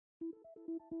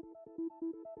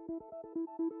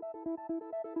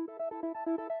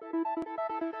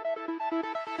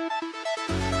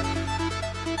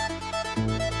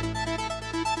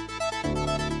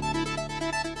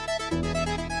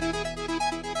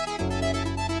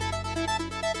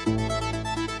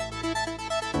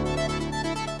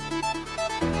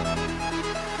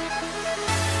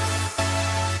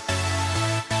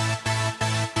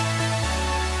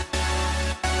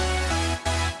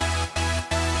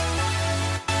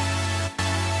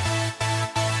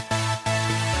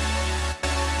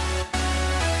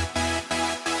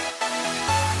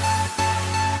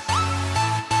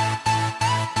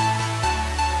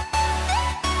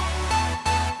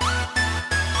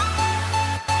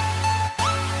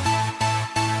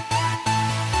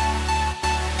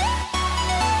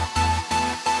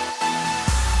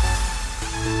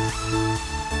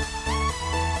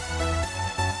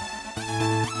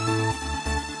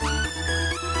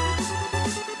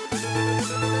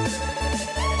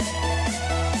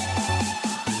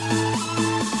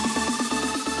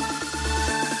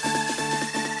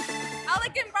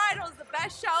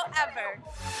Show ever.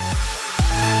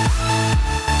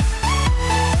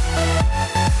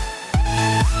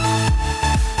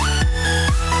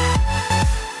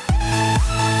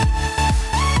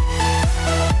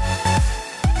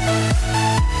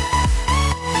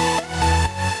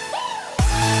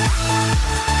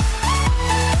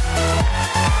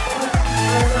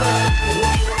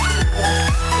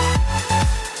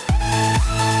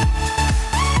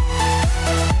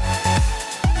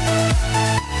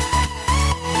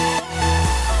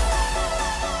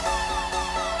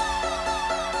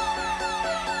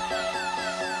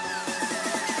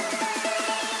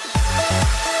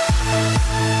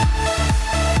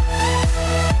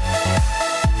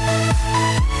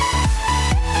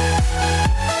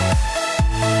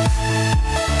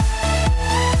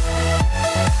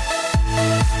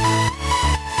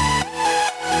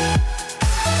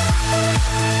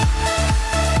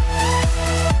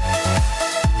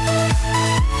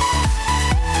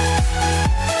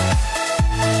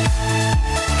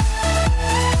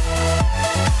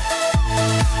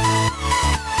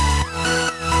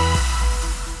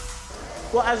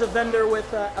 Well, as a vendor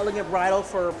with Elegant Bridal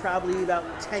for probably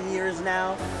about 10 years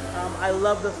now, I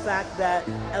love the fact that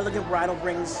Elegant Bridal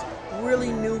brings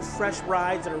really new, fresh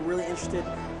brides that are really interested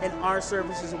in our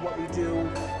services and what we do.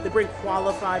 They bring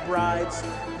qualified brides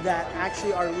that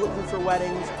actually are looking for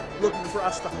weddings, looking for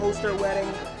us to host their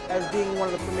wedding, as being one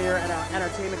of the premier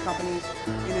entertainment companies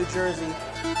in New Jersey.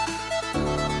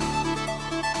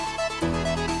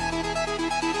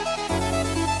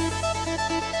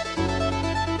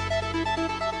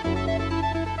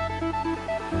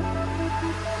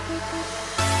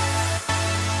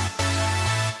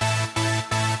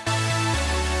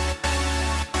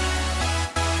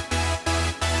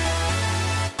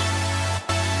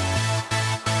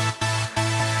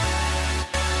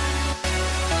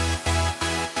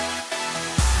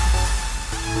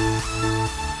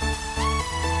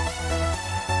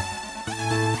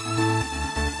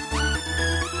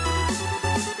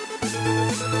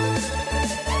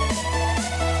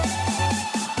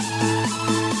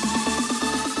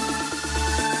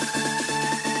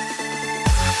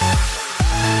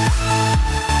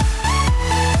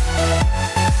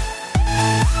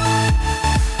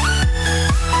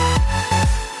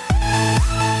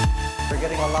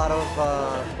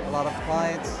 A lot of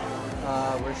clients.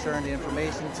 We're sharing the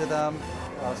information to them.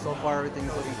 So far,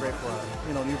 everything's looking great for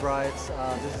new brides.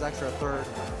 This is actually our third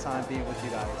time being with you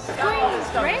guys.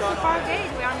 It's great so far. Great.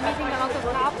 We are meeting a lot of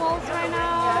couples right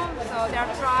now, so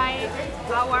they're trying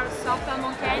our soft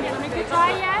almond candy. I don't know if you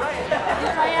try yet. Have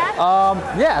you tried yet?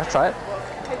 Yeah, I'll try it.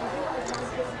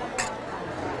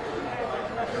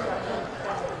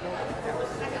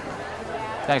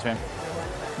 Thanks, man.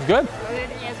 Good.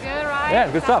 It's good, right?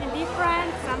 Yeah, good stuff. Something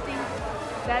different, something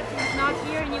that is not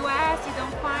here in US. You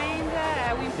don't find.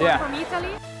 We import from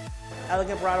Italy.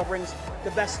 Elegant Bridal brings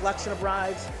the best selection of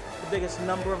brides, the biggest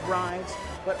number of brides,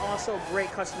 but also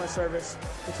great customer service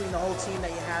between the whole team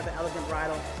that you have at Elegant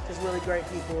Bridal. Just really great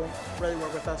people, really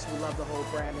work with us. We love the whole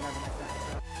brand and everything like that.